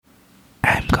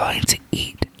I'm going to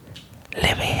eat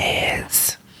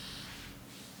Lemonheads.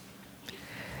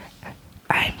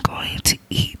 I'm going to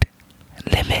eat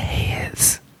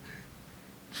Lemonheads.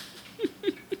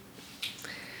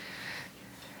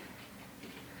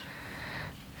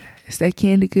 Is that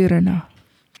candy good or no?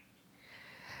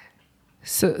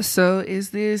 So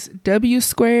is this W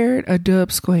squared or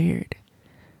dub squared?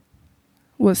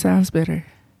 What sounds better?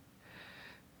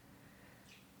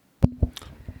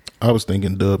 I was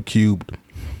thinking dub cubed.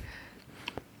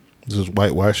 This is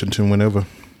white Washington whenever.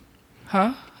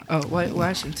 Huh? Oh, white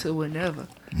Washington whenever.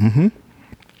 Mm-hmm.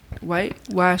 White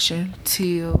washing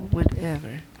till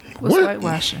whenever. What's What? white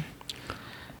washing?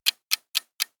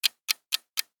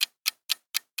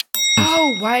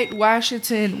 Oh, white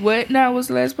Washington. What now was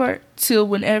the last part? Till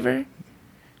whenever?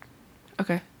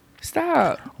 Okay.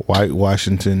 Stop. White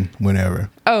Washington whenever.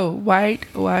 Oh,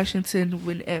 white Washington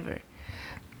whenever.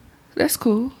 That's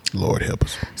cool. Lord help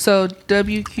us. So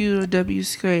WQ or W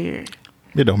squared.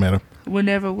 It don't matter.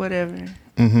 Whenever, whatever.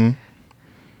 Mm-hmm.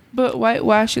 But white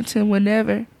Washington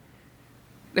whenever.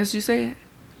 That's what you said?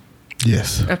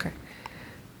 Yes. Okay.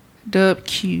 Dub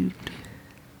cubed.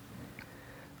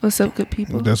 What's up, good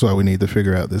people? That's why we need to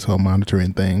figure out this whole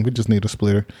monitoring thing. We just need a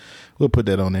splitter. We'll put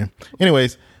that on there.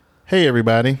 Anyways, hey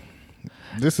everybody.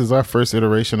 This is our first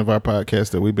iteration of our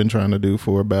podcast that we've been trying to do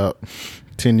for about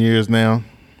 10 years now.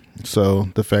 So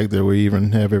the fact that we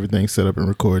even have everything set up and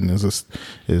recording is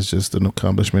just an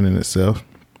accomplishment in itself.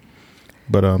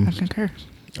 But I concur.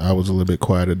 I was a little bit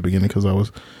quiet at the beginning because I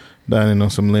was dining on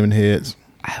some Lemonheads.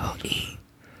 I will eat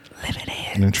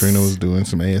Lemonheads. And then Trina was doing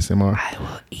some ASMR. I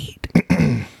will eat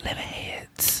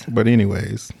Lemonheads. But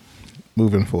anyways,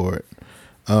 moving forward.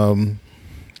 We're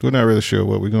not really sure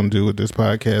what we're going to do with this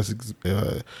podcast.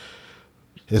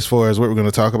 As far as what we're going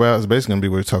to talk about, it's basically going to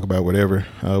be we talk about whatever.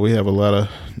 We have a lot of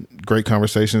great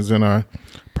conversations in our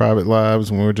private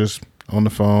lives when we're just on the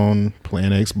phone,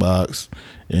 playing Xbox,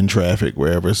 in traffic,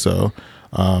 wherever. So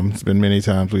it's been many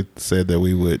times we said that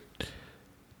we would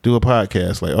do a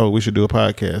podcast. Like, oh, we should do a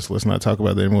podcast. Let's not talk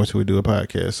about that anymore till we do a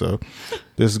podcast. So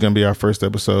this is going to be our first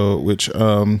episode, which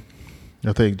I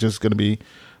think just going to be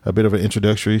a bit of an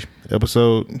introductory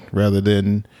episode rather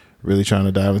than really trying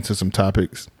to dive into some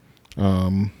topics.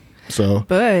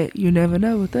 But you never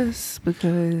know with us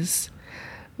because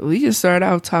we can start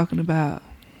out talking about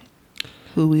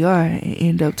who we are and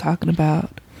end up talking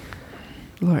about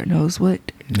Lord knows what.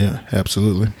 Yeah,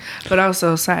 absolutely. But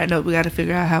also, side note, we got to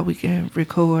figure out how we can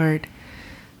record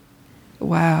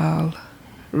while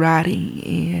riding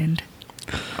and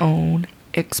on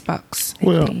Xbox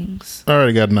and things. I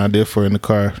already got an idea for in the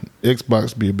car.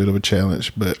 Xbox be a bit of a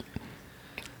challenge, but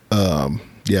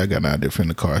yeah, I got an idea for in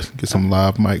the car. Get some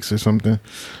live mics or something.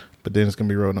 But then it's gonna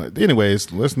be real noise.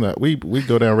 Anyways, let's not. We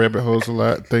go down rabbit holes a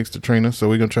lot. Thanks to Trina, so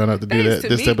we're gonna try not to do that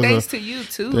this episode. Thanks to you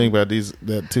too. Think about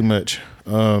that too much.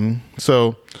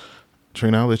 So,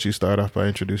 Trina, I'll let you start off by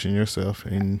introducing yourself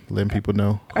and letting people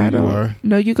know who you are.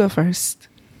 No, you go first.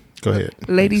 Go ahead.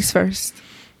 Ladies first.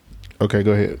 Okay,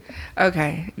 go ahead.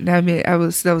 Okay, I mean, that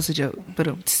was a joke, but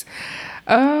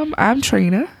I'm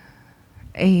Trina,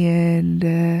 and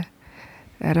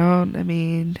I don't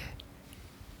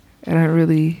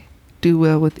really do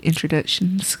well with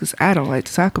introductions because I don't like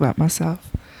to talk about myself.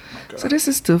 Okay. So this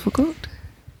is difficult.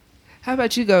 How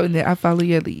about you go and then I follow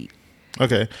your lead?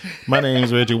 Okay. My name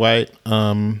is Reggie White.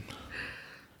 Trina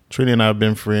and I have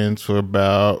been friends for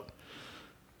about,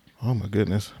 oh my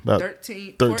goodness, about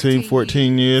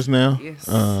 14 years now. Yes.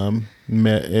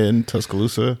 Met in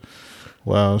Tuscaloosa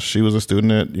while she was a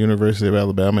student at University of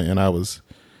Alabama and I was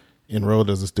enrolled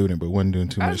as a student, but wasn't doing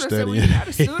too much studying. Not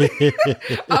a student?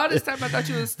 All this time I thought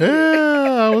you were a student.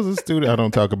 Yeah, I was a student. I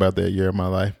don't talk about that year of my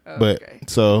life. Oh, but okay.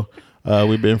 So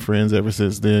we've been friends ever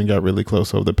since then, got really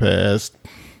close over the past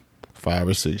 5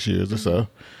 or 6 years or so.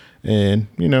 And,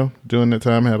 during that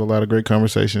time, I had a lot of great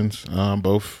conversations,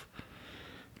 both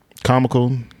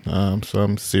comical,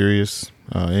 some serious,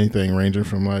 anything ranging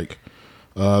from like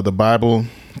the Bible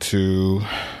to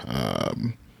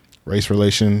race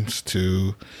relations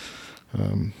to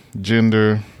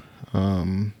gender,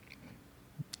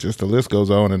 just the list goes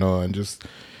on and on. Just,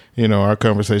 our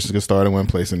conversations get started in one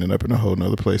place and end up in a whole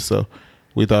nother place. So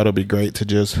we thought it'd be great to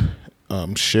just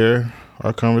share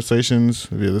our conversations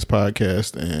via this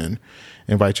podcast and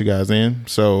invite you guys in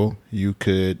so you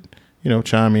could,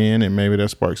 chime in and maybe that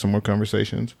sparks some more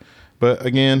conversations. But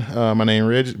again, my name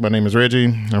is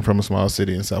Reggie. I'm from a small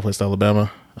city in Southwest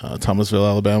Alabama, Thomasville,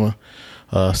 Alabama.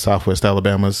 Southwest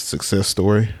Alabama's success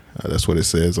story. That's what it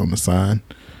says on the sign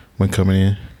when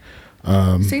coming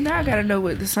in. See, now I gotta know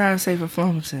what the sign say for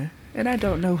Farmington, and I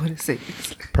don't know what it says.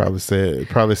 Probably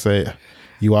say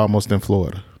You almost in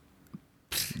Florida.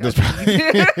 This way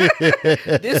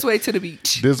to the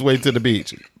beach. This way to the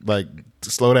beach. Like,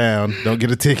 slow down. Don't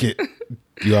get a ticket.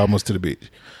 You almost to the beach.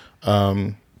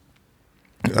 I've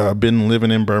been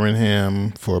living in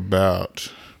Birmingham for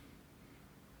about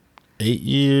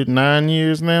 9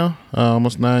 years now.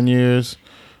 Almost 9 years.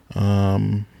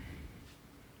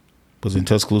 Was in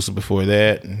Tuscaloosa before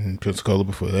that, and Pensacola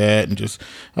before that, and just,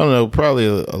 I don't know, probably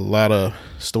a lot of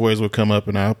stories would come up,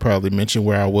 and I'll probably mention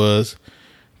where I was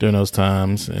during those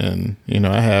times. And, you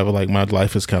know, I have, like, my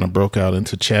life is kind of broke out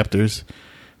into chapters.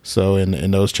 So,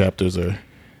 and those chapters are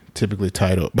typically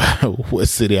titled by what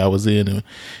city I was in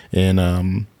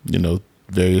and you know,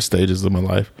 various stages of my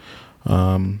life.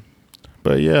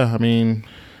 But yeah, I mean,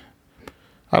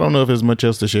 I don't know if there's much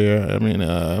else to share. I mean,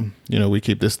 you know, we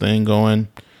keep this thing going.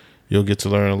 You'll get to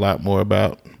learn a lot more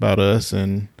about us,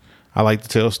 and I like to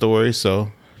tell stories,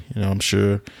 so, you know, I'm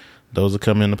sure those will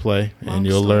come into play, and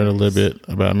you'll learn a little bit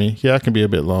about me. Yeah, I can be a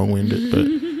bit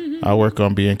long-winded, but I work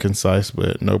on being concise,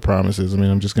 but no promises. I mean,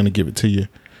 I'm just going to give it to you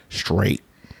straight,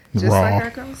 just raw. like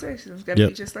our conversations. It's got to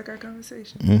be just like our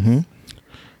conversations. Mm-hmm.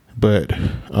 But,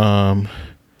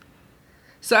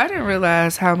 so I didn't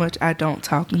realize how much I don't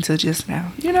talk until just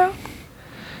now, you know?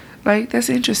 Like, that's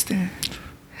interesting.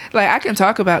 Like, I can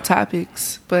talk about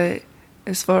topics, but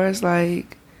as far as,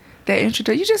 like, that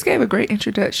introduction, you just gave a great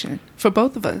introduction for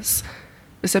both of us,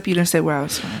 except you didn't say where I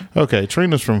was from. Okay,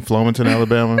 Trina's from Flomaton,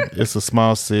 Alabama. It's a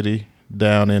small city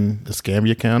down in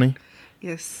Escambia County.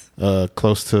 Yes.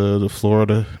 Close to the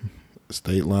Florida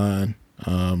state line.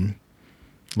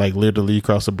 Like, literally you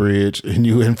cross a bridge and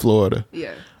you in Florida.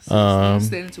 Yeah. So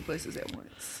staying in two places at once.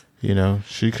 You know,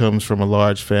 she comes from a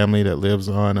large family that lives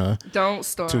on a Don't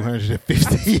start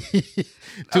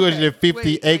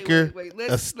 250 acre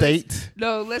estate.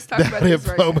 Let's talk about this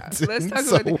right now. Let's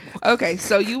talk about it. Okay,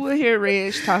 so you will hear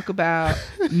Reg talk about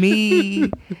me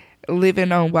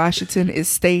living on Washington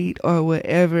Estate or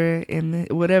whatever,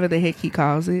 whatever the heck he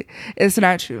calls it. It's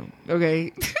not true.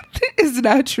 Okay. It's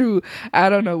not true. I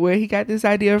don't know where he got this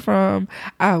idea from.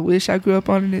 I wish I grew up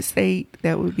on an estate.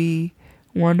 That would be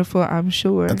wonderful, I'm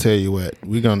sure. I'll tell you what,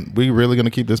 we really gonna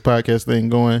keep this podcast thing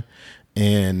going,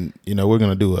 and, you know, we're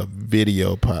gonna do a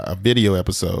video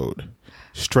episode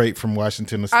straight from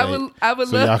Washington State. I would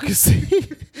so love y'all can see.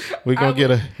 we're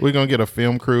gonna get a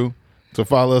film crew to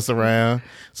follow us around,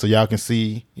 so y'all can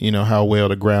see, you know, how well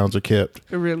the grounds are kept,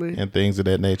 really, and things of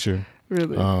that nature.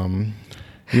 Really,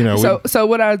 you know. So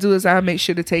what I'll do is I'll make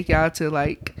sure to take y'all to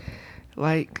like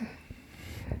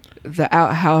the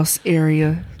outhouse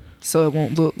area. So it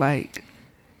won't look like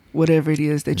whatever it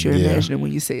is that you're imagining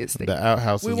when you say it's there. The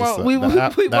outhouse we is won't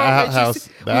let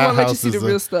you see the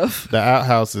real stuff. The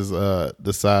outhouse is the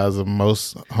size of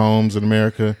most homes in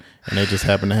America, and they just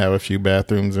happen to have a few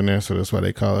bathrooms in there, so that's why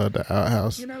they call it the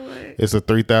outhouse. You know what? It's a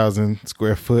 3,000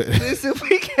 square foot. Listen,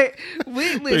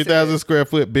 3,000 square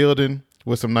foot building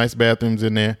with some nice bathrooms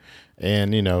in there.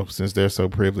 And, you know, since they're so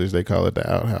privileged, they call it the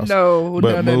outhouse.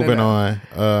 But moving on.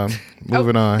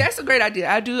 That's a great idea.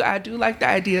 I do like the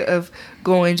idea of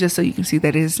going just so you can see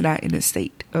that it's not in a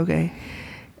state, okay,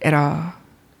 at all.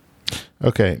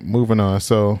 Okay, moving on.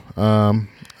 So, I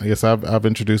guess I've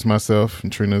introduced myself,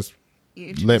 and Trina's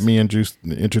let me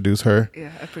introduce her.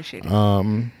 Yeah, I appreciate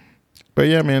it. But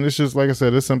yeah, man, it's just, like I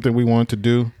said, it's something we want to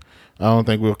do. I don't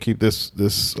think we'll keep this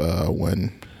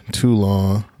one too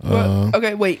long. Well,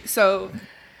 okay, wait. So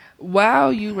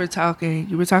while you were talking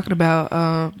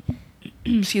about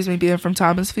excuse me, being from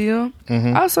Thomasville.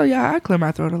 Mm-hmm. Also, y'all, I clear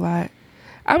my throat a lot.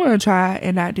 I'm gonna try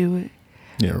and not do it.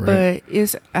 Yeah, right. But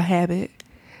it's a habit,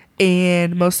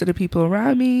 and most of the people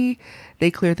around me,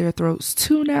 they clear their throats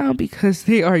too now because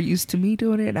they are used to me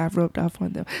doing it, and I've rubbed off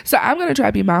on them. So I'm gonna try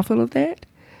to be mindful of that.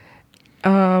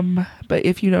 But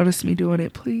if you notice me doing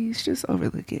it, please just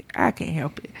overlook it. I can't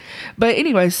help it. But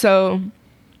anyway, so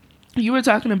you were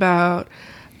talking about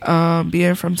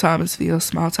being from Thomasville,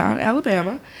 small town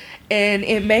Alabama, and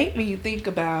it made me think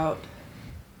about.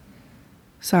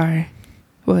 Sorry,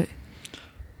 what?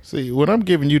 See, when I'm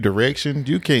giving you direction,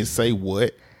 you can't say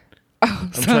what. Oh,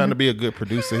 I'm trying to be a good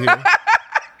producer here.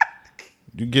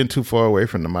 You're getting too far away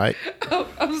from the mic. Oh,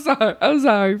 I'm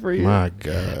sorry for you. My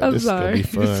God, this is gonna be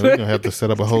fun. We're gonna have to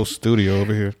set up a whole studio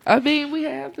over here. I mean, we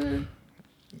have to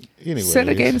Anyways. set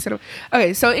a game and set up.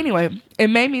 Okay, so anyway, it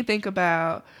made me think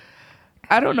about.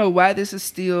 I don't know why this is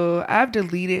still. I've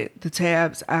deleted the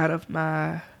tabs out of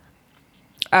my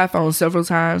iPhone several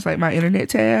times, like my internet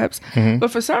tabs. Mm-hmm.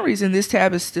 But for some reason, this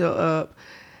tab is still up.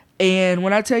 And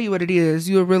when I tell you what it is,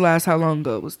 you'll realize how long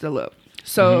ago it was still up.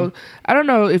 So I don't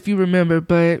know if you remember,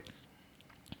 but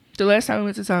the last time we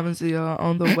went to Thomasville,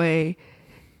 on the way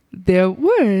There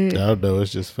would. I don't know.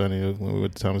 It's just funny when we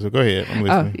went to Thomas. So go ahead. I'm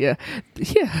listening.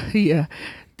 Yeah.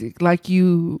 Like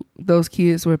those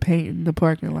kids were painting the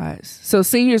parking lots. So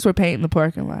seniors were painting the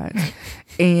parking lots.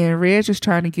 And Reg was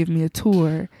trying to give me a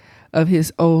tour of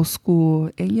his old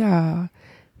school. And y'all,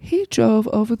 he drove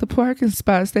over the parking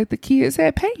spots that the kids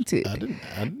had painted. I didn't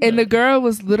and the girl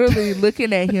was literally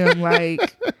looking at him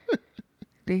like,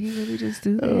 did he really just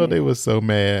do that? Oh, they was so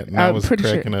mad. And I was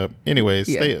cracking up. Anyways,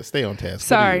 stay on task.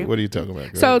 Sorry. What are you talking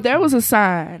about? So there was a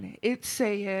sign. It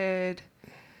said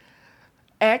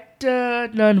acta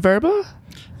nonverbal.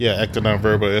 Yeah, acta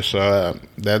nonverbal.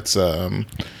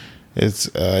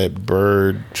 It's a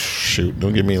bird. Shoot,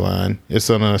 don't give me a line. It's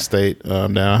on a state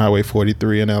down Highway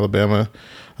 43 in Alabama.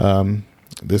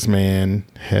 This man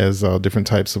has all different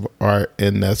types of art,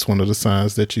 and that's one of the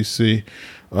signs that you see.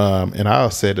 And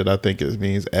I'll say that I think it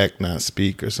means act, not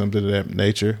speak, or something of that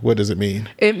nature. What does it mean?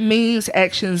 It means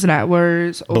actions, not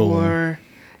words, Boom. or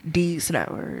deeds,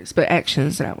 not words, but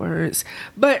actions, not words.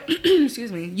 But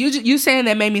excuse me, you saying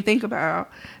that made me think about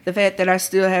the fact that I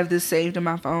still have this saved in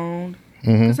my phone,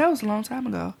 because that was a long time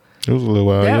ago. It was a little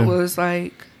while. That was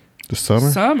like the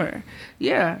summer.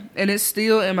 Yeah, and it's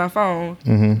still in my phone.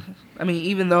 I mean,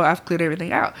 even though I've cleared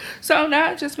everything out. So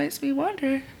now it just makes me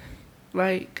wonder,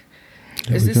 like,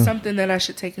 is this something that I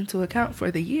should take into account for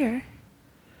the year?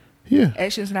 Yeah.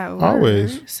 Actions, not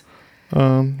words.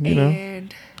 Always. You know,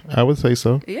 I would say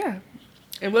so. Yeah.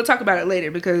 And we'll talk about it later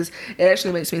because it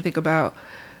actually makes me think about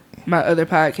my other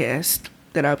podcast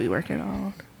that I'll be working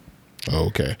on.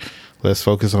 Okay. Let's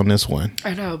focus on this one.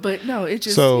 I know, but no, it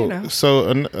just, So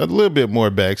a little bit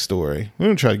more backstory. We're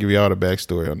going to try to give you all the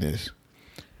backstory on this.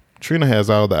 Trina has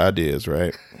all the ideas,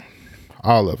 right?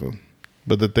 All of them.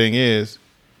 But the thing is,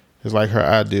 it's like her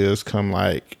ideas come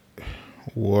like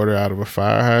water out of a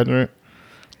fire hydrant.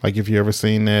 Like if you ever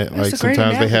seen that, That's like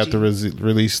sometimes they have to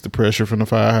release the pressure from the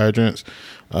fire hydrants.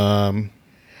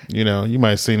 You know, you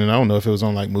might have seen it. I don't know if it was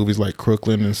on like movies like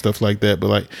Crooklyn and stuff like that, but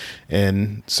like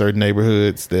in certain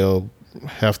neighborhoods, they'll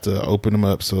have to open them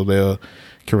up so they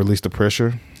can release the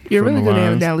pressure. You're really good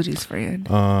at analogies, friend.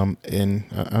 And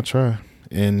I try.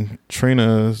 And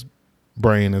Trina's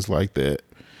brain is like that.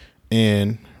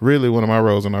 And really one of my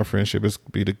roles in our friendship is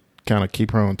be to kind of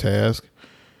keep her on task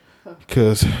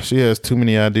because she has too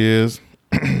many ideas.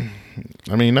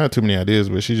 I mean, not too many ideas,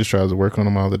 but she just tries to work on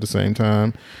them all at the same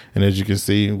time. And as you can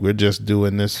see, we're just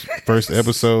doing this first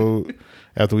episode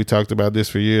after we talked about this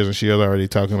for years, and she was already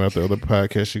talking about the other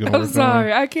podcast she's going to work on. I'm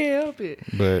sorry. I can't help it.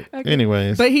 But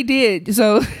anyways. But he did.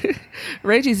 So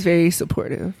Reggie's very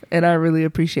supportive, and I really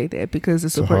appreciate that because the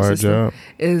support system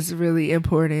is really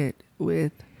important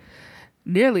with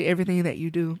nearly everything that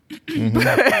you do.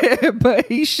 But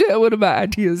he shut one of my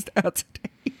ideas down today.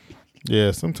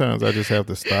 Yeah, sometimes I just have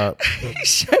to stop.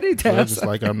 Shut it down. I was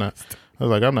like, I'm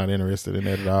not interested in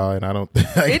that at all, and I don't.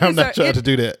 I'm not trying to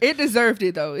do that. It deserved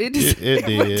it, though. It did.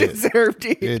 Deserved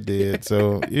it. It did.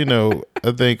 So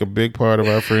I think a big part of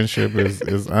our friendship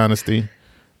is honesty.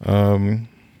 I'm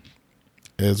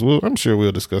sure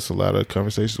we'll discuss a lot of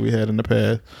conversations we had in the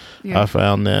past. Yeah. I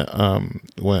found that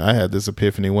when I had this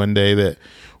epiphany one day that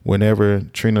whenever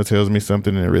Trina tells me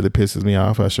something and it really pisses me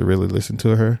off, I should really listen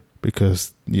to her.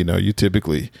 Because, you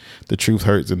typically, the truth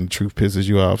hurts and the truth pisses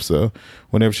you off. So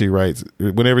whenever she is right,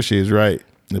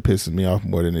 it pisses me off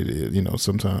more than it is,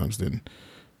 sometimes. Then,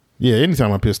 yeah,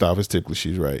 anytime I'm pissed off, it's typically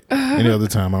she's right. Any other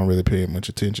time, I don't really pay much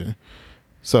attention.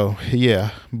 So,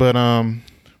 yeah. But,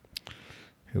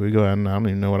 here we go. I don't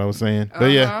even know what I was saying.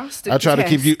 But, yeah, I try to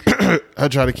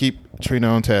keep Trina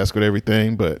on task with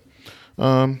everything. But,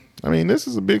 this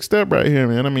is a big step right here,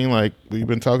 man. Like, we've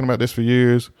been talking about this for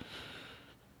years.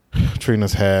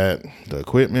 Trina's had the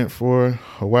equipment for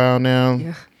a while now.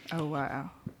 Yeah. Oh, wow.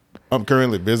 I'm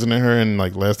currently visiting her, and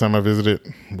like last time I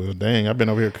visited, well, dang, I've been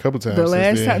over here a couple times. The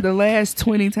last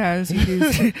 20 times you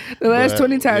visited.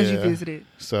 You visited.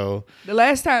 So the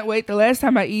last time I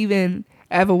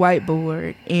have a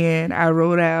whiteboard and I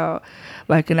wrote out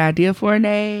like an idea for a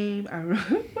name.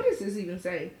 What does this even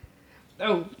say?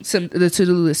 Oh, the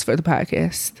to-do list for the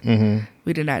podcast. Mm-hmm.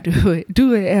 We did not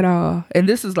do it at all, and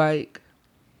this is like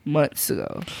months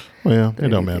ago. Well, it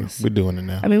don't matter. We're doing it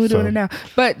now. We're doing it now.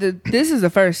 But this is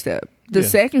the first step. The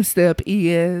second step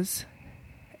is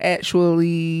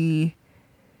actually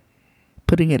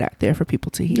putting it out there for people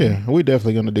to hear. Yeah, we're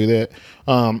definitely going to do that.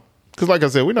 Because like I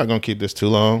said, we're not going to keep this too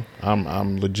long.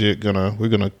 I'm legit we're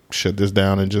going to shut this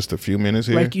down in just a few minutes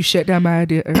here. Like you shut down my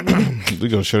idea earlier. We're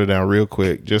going to shut it down real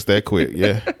quick. Just that quick,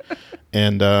 yeah.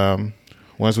 And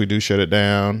once we do shut it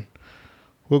down,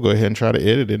 we'll go ahead and try to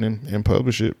edit it and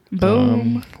publish it.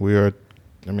 Boom. We are,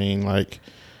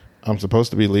 I'm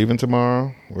supposed to be leaving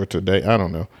tomorrow or today. I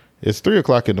don't know. It's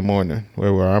 3:00 in the morning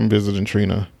where I'm visiting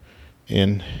Trina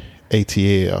in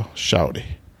ATL, Shouty.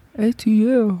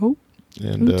 ATL, ho.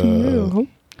 And ATL, ho.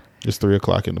 it's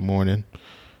 3:00 in the morning.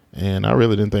 And I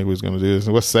really didn't think we was going to do this.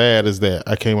 And what's sad is that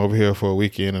I came over here for a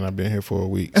weekend and I've been here for a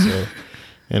week. So,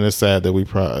 and it's sad that we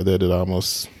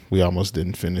almost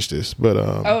didn't finish this. But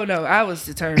oh no, I was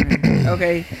determined.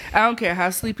 Okay, I don't care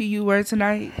how sleepy you were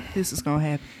tonight. This is gonna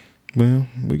happen. Well,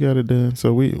 we got it done.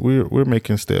 So we're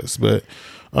making steps. But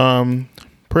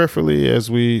prayerfully, as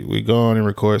we go on and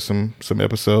record some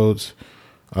episodes,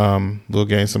 we'll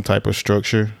gain some type of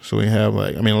structure. So we have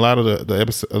a lot of the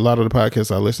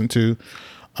podcasts I listen to.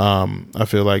 I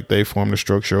feel like they formed a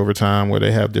structure over time where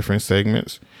they have different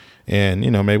segments, and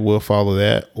maybe we'll follow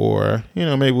that, or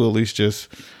maybe we'll at least just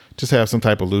have some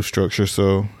type of loose structure,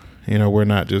 so we're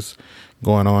not just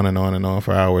going on and on and on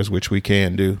for hours, which we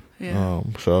can do. Yeah.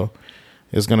 So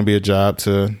it's going to be a job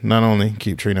to not only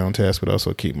keep Trina on task, but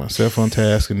also keep myself on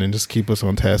task, and then just keep us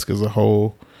on task as a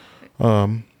whole.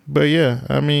 But yeah,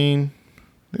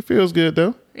 it feels good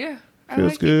though. Yeah,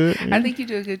 feels good. Yeah. I think you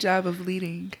do a good job of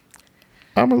leading.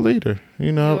 I'm a leader.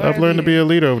 I've learned to be a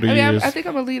leader over the years. I think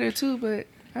I'm a leader too, but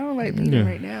I don't like leading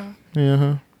right now.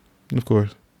 Yeah, of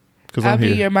course. Because I'll be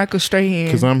your Michael Strahan.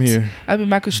 Because I'm here. I'll be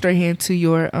Michael Strahan to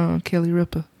your Kelly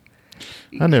Ripa.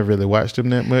 I never really watched him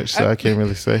that much, so I can't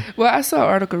really say. Well, I saw an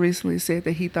article recently said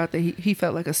that he thought that he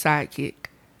felt like a sidekick.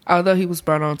 Although he was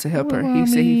brought on to help her, he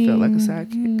said he felt like a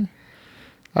sidekick.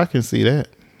 I can see that.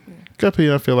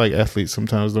 I feel like athletes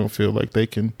sometimes don't feel like they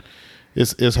can.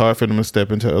 It's hard for them to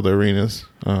step into other arenas,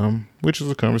 which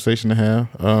is a conversation to have.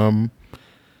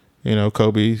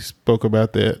 Kobe spoke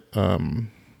about that.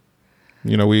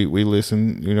 We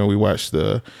listened. We watched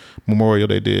the memorial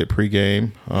they did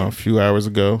pregame a few hours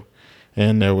ago,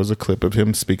 and there was a clip of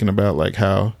him speaking about like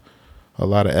how a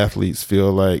lot of athletes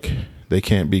feel like they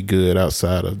can't be good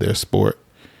outside of their sport,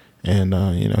 and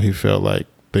he felt like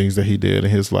things that he did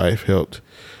in his life helped,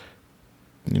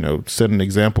 set an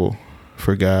example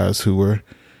for guys who were,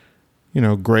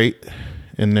 great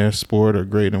in their sport or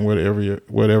great in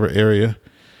whatever area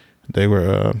they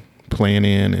were playing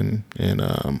in,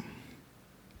 and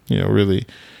really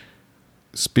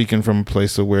speaking from a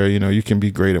place of where you can be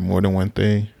great at more than one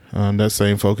thing. That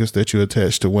same focus that you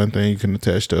attach to one thing, you can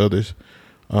attach to others.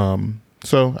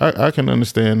 So I can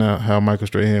understand how Michael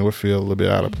Strahan would feel a little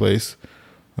bit out of place.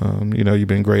 You've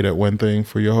been great at one thing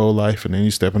for your whole life, and then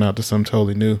you're stepping out to something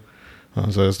totally new.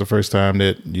 So it's the first time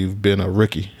that you've been a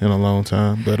rookie in a long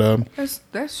time. But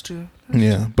that's true.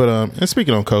 But and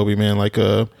speaking on Kobe, man,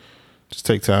 just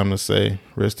take time to say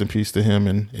rest in peace to him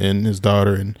and his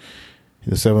daughter and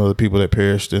the 7 other people that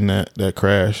perished in that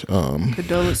crash.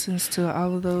 Condolences to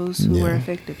all of those who were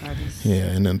affected by this. Yeah,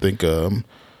 and then think a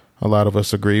lot of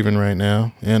us are grieving right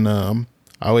now, and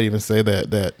I would even say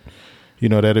that that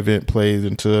event plays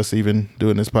into us even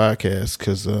doing this podcast,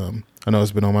 because I know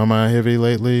it's been on my mind heavy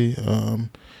lately,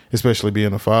 especially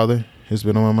being a father. It's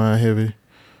been on my mind heavy.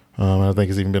 I think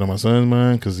it's even been on my son's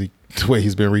mind because the way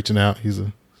he's been reaching out. He's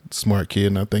a smart kid,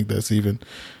 and I think that's even,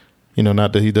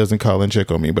 not that he doesn't call and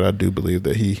check on me, but I do believe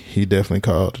that he definitely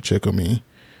called to check on me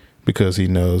because he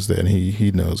knows that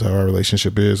he knows how our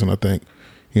relationship is, and I think,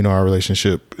 our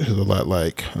relationship is a lot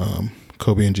like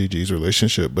Kobe and Gigi's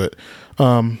relationship, but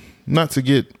not to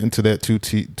get into that too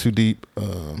deep,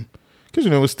 because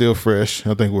it's still fresh.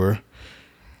 I think we're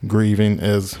grieving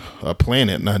as a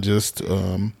planet, not just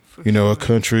a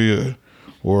country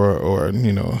or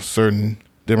a certain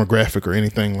demographic or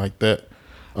anything like that.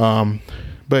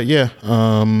 But yeah.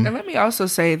 And let me also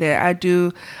say that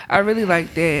I really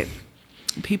like that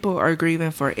people are grieving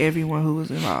for everyone who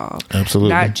was involved.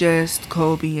 Absolutely. Not just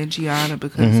Kobe and Gianna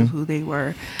because of who they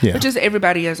were, but just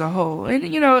everybody as a whole. And,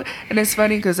 and it's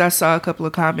funny because I saw a couple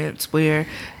of comments where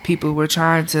people were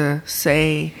trying to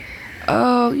say,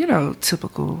 oh,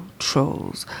 typical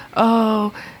trolls.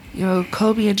 Oh,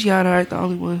 Kobe and Gianna aren't the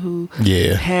only one who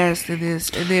passed in this.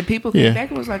 And then people came back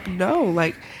and was like,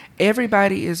 no,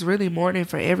 everybody is really mourning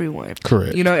for everyone.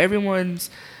 Correct. Everyone's,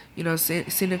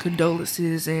 sending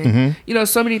condolences and,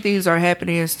 so many things are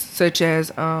happening, such as,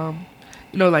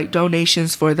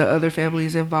 donations for the other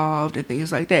families involved and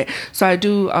things like that. So I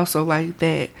do also like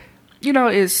that,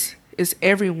 it's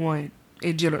everyone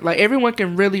in general. Everyone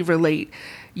can really relate,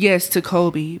 yes, to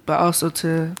Kobe, but also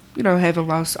to, having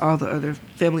lost all the other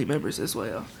family members as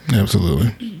well.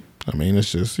 Absolutely.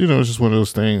 It's just, it's just one of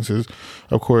those things.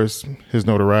 Of course, his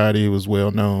notoriety was well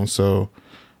known. So,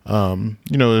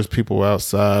 there's people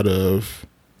outside of,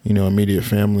 immediate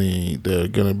family that are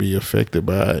going to be affected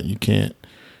by it. You can't,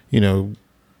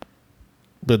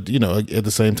 but at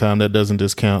the same time, that doesn't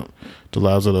discount the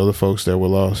lives of the other folks that were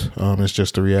lost. It's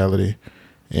just a reality.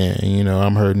 And,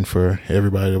 I'm hurting for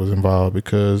everybody that was involved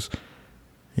because,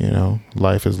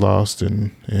 life is lost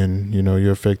and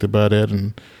you're affected by that.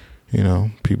 And,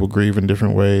 people grieve in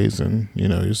different ways. And,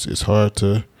 it's hard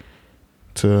to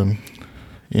come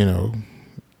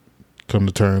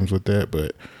to terms with that.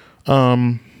 But,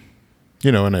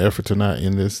 in an effort to not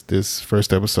end this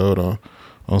first episode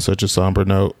on such a somber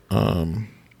note,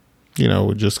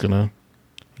 we're just going to,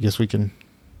 I guess we can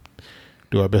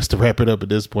do our best to wrap it up at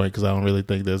this point because I don't really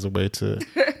think there's a way to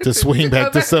swing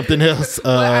back to something else.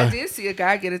 Well, I did see a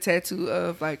guy get a tattoo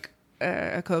of like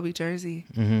a Kobe jersey.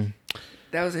 Mm-hmm.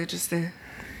 That was interesting.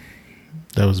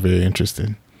 That was very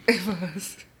interesting. It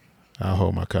was. I'll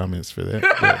hold my comments for that.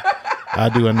 But I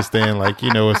do understand, like,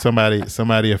 if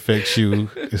somebody affects your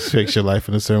life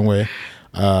in a certain way,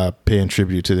 paying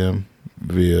tribute to them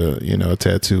via, a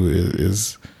tattoo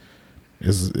is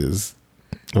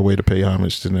a way to pay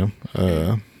homage to them.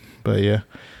 But yeah,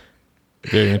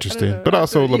 very interesting. But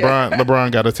also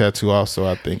LeBron got a tattoo also.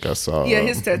 I think I saw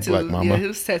his tattoo. Black Mama. Yeah,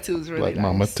 his tattoo was really Black nice.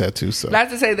 Mama tattoo. So not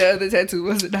to say the other tattoo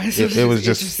wasn't nice. It was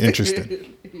just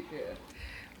interesting. Yeah.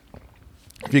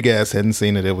 If you guys hadn't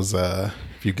seen it, it was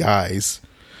if you guys,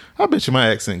 I bet you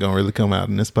my accent gonna really come out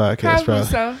in this podcast, probably.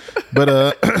 So.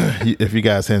 But if you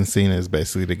guys hadn't seen it, it's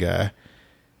basically the guy.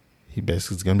 He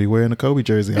basically is gonna be wearing a Kobe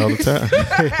jersey all the time.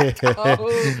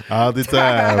 All the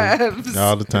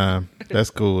time. That's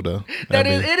cool though.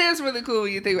 It is really cool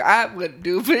when you think. I wouldn't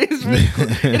do, but it's really cool.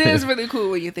 It is really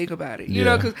cool when you think about it. You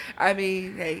know, because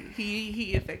hey,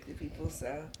 he affected people,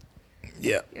 so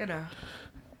yeah,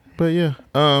 But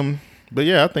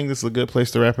yeah, I think this is a good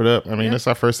place to wrap it up. I mean, it's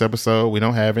our first episode. We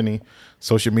don't have any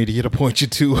social media to point you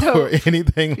to or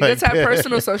anything like that. That's our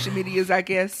personal social medias, I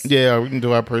guess. Yeah, we can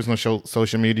do our personal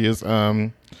social medias.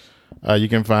 You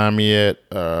can find me at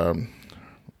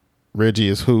Reggie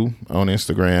is Who on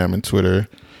Instagram and Twitter.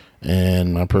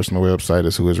 And my personal website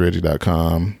is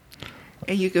whoisreggie.com.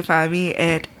 And you can find me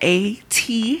at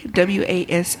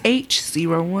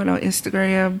ATWASH01 on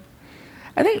Instagram.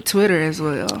 I think Twitter as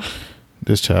well.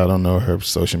 This child don't know her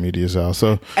social medias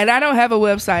also. And I don't have a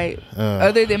website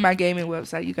other than my gaming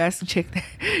website. You guys can check that.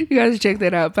 You guys can check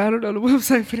that out. But I don't know the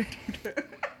website for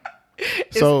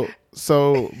that.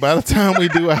 So by the time we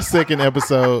do our second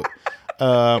episode,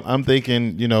 I'm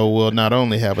thinking, we'll not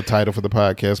only have a title for the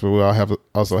podcast, but we'll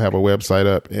also have a website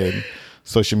up and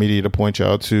social media to point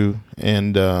y'all to.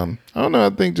 And I don't know.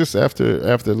 I think just after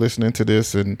listening to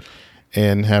this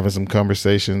and having some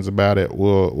conversations about it,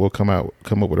 we'll come up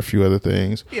with a few other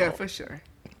things. Yeah, for sure.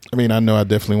 I mean, I know I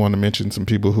definitely want to mention some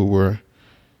people who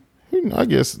I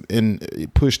guess,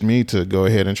 it pushed me to go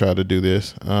ahead and try to do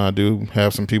this. I do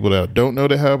have some people that I don't know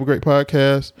that have a great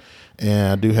podcast,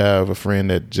 and I do have a friend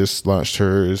that just launched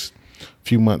hers a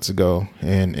few months ago,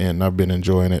 and I've been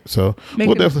enjoying it. So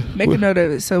we'll definitely make a note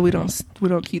of it so we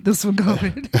don't keep this one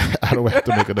going. I don't have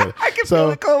to make a note. I can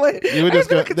feel it going. We're just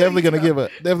definitely gonna give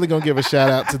a shout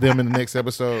out to them in the next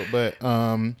episode. But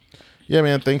yeah,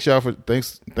 man, thanks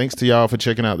to y'all for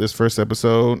checking out this first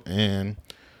episode, and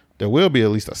there will be at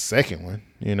least a second one,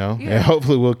 and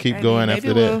hopefully we'll keep going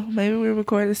after that. Maybe we'll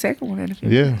record the second one in a few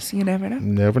minutes. You never know.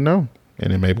 Never know.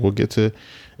 And then maybe we'll get to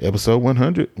episode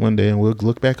 100 one day, and we'll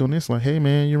look back on this like, hey,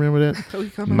 man, you remember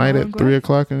that night at 3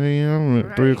 o'clock in the a.m.,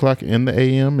 right. 3 o'clock in the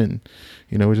a.m., and,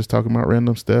 we're just talking about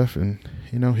random stuff, and,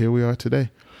 here we are today.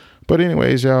 But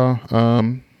anyways, y'all,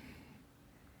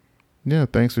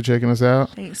 thanks for checking us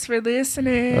out. Thanks for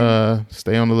listening.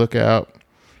 Stay on the lookout.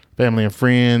 Family and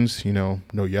friends, know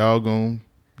y'all gonna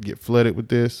get flooded with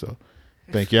this, so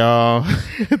thank y'all.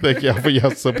 Thank y'all for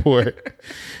your support,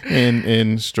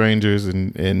 and strangers,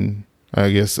 and I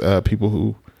guess people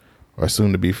who are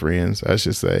soon to be friends, I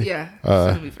should say. Yeah.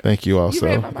 Thank you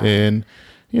also, and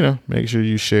make sure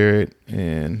you share it,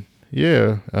 and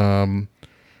there'll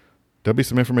be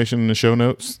some information in the show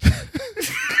notes.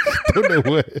 Don't know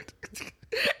what.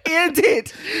 End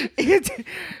it.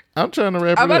 I'm trying to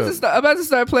wrap it up. I'm about to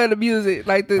start playing the music,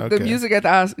 like the music at the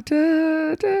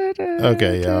Oscar.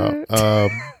 Okay, y'all.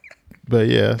 But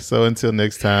yeah, so until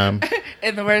next time.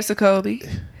 In the words of Kobe,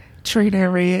 Trina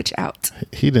and Reg out.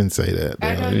 He didn't say that. Though.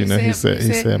 I know he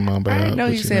said Mamba out. I know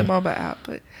you said Mamba out,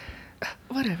 but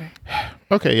whatever.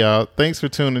 Okay, y'all. Thanks for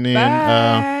tuning in.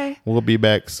 Bye. We'll be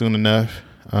back soon enough.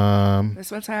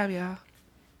 That's my time, y'all.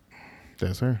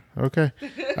 That's her. Okay.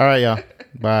 All right, y'all.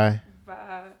 Bye.